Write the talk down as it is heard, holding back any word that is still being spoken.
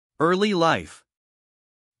Early life.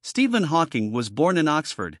 Stephen Hawking was born in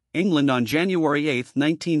Oxford, England on January 8,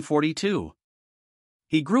 1942.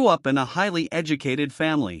 He grew up in a highly educated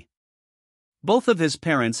family. Both of his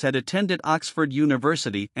parents had attended Oxford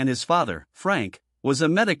University and his father, Frank, was a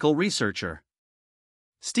medical researcher.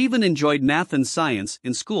 Stephen enjoyed math and science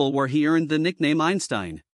in school where he earned the nickname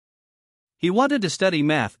Einstein. He wanted to study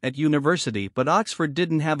math at university, but Oxford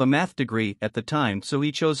didn't have a math degree at the time, so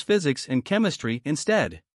he chose physics and chemistry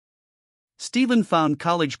instead. Stephen found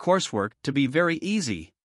college coursework to be very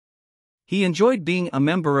easy. He enjoyed being a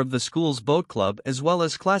member of the school's boat club as well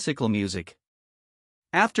as classical music.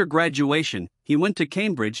 After graduation, he went to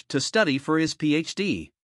Cambridge to study for his PhD.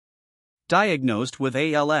 Diagnosed with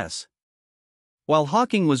ALS. While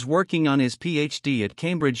Hawking was working on his PhD at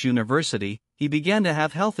Cambridge University, he began to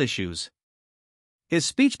have health issues. His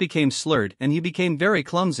speech became slurred and he became very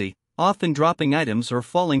clumsy, often dropping items or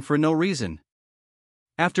falling for no reason.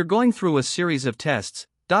 After going through a series of tests,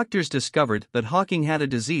 doctors discovered that Hawking had a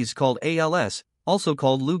disease called ALS, also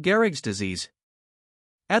called Lou Gehrig's disease.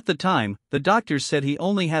 At the time, the doctors said he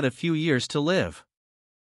only had a few years to live.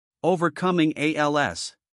 Overcoming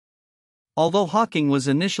ALS. Although Hawking was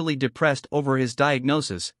initially depressed over his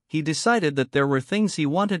diagnosis, he decided that there were things he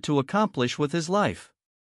wanted to accomplish with his life.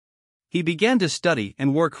 He began to study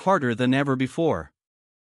and work harder than ever before.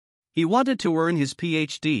 He wanted to earn his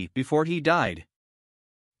PhD before he died.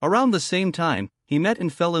 Around the same time, he met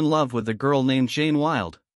and fell in love with a girl named Jane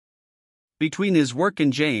Wilde. Between his work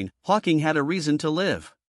and Jane, Hawking had a reason to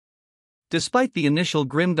live. Despite the initial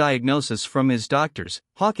grim diagnosis from his doctors,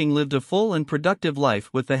 Hawking lived a full and productive life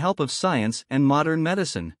with the help of science and modern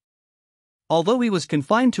medicine. Although he was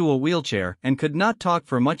confined to a wheelchair and could not talk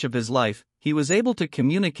for much of his life, he was able to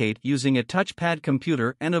communicate using a touchpad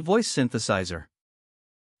computer and a voice synthesizer.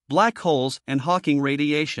 Black holes and Hawking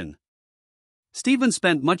radiation. Stephen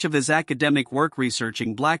spent much of his academic work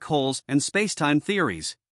researching black holes and spacetime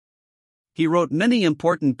theories. He wrote many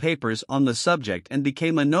important papers on the subject and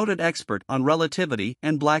became a noted expert on relativity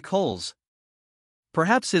and black holes.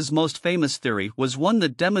 Perhaps his most famous theory was one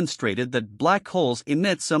that demonstrated that black holes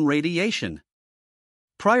emit some radiation.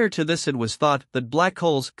 Prior to this, it was thought that black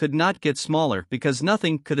holes could not get smaller because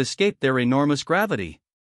nothing could escape their enormous gravity.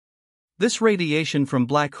 This radiation from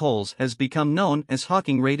black holes has become known as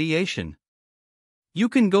Hawking radiation. You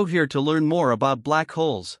can go here to learn more about black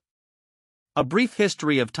holes. A Brief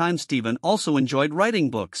History of Time. Stephen also enjoyed writing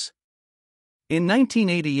books. In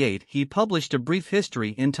 1988, he published A Brief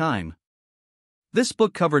History in Time. This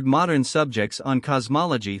book covered modern subjects on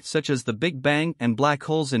cosmology such as the Big Bang and black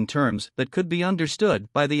holes in terms that could be understood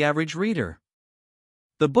by the average reader.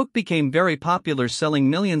 The book became very popular, selling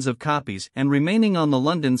millions of copies and remaining on the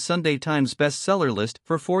London Sunday Times bestseller list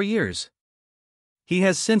for 4 years. He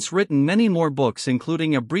has since written many more books,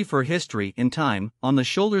 including A Briefer History in Time, On the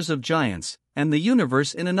Shoulders of Giants, and The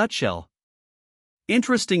Universe in a Nutshell.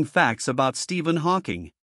 Interesting facts about Stephen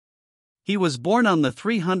Hawking. He was born on the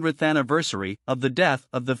 300th anniversary of the death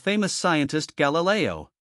of the famous scientist Galileo.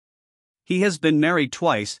 He has been married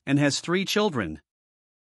twice and has 3 children.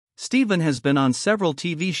 Stephen has been on several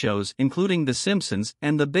TV shows including The Simpsons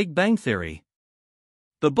and The Big Bang Theory.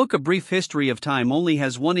 The book A Brief History of Time only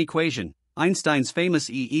has one equation, Einstein's famous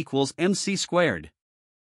E=mc².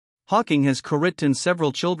 Hawking has co-written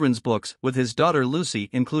several children's books with his daughter Lucy,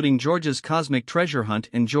 including George's Cosmic Treasure Hunt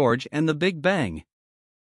and George and the Big Bang.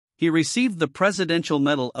 He received the Presidential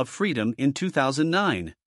Medal of Freedom in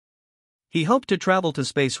 2009. He hoped to travel to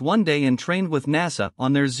space one day and trained with NASA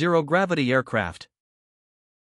on their zero-gravity aircraft.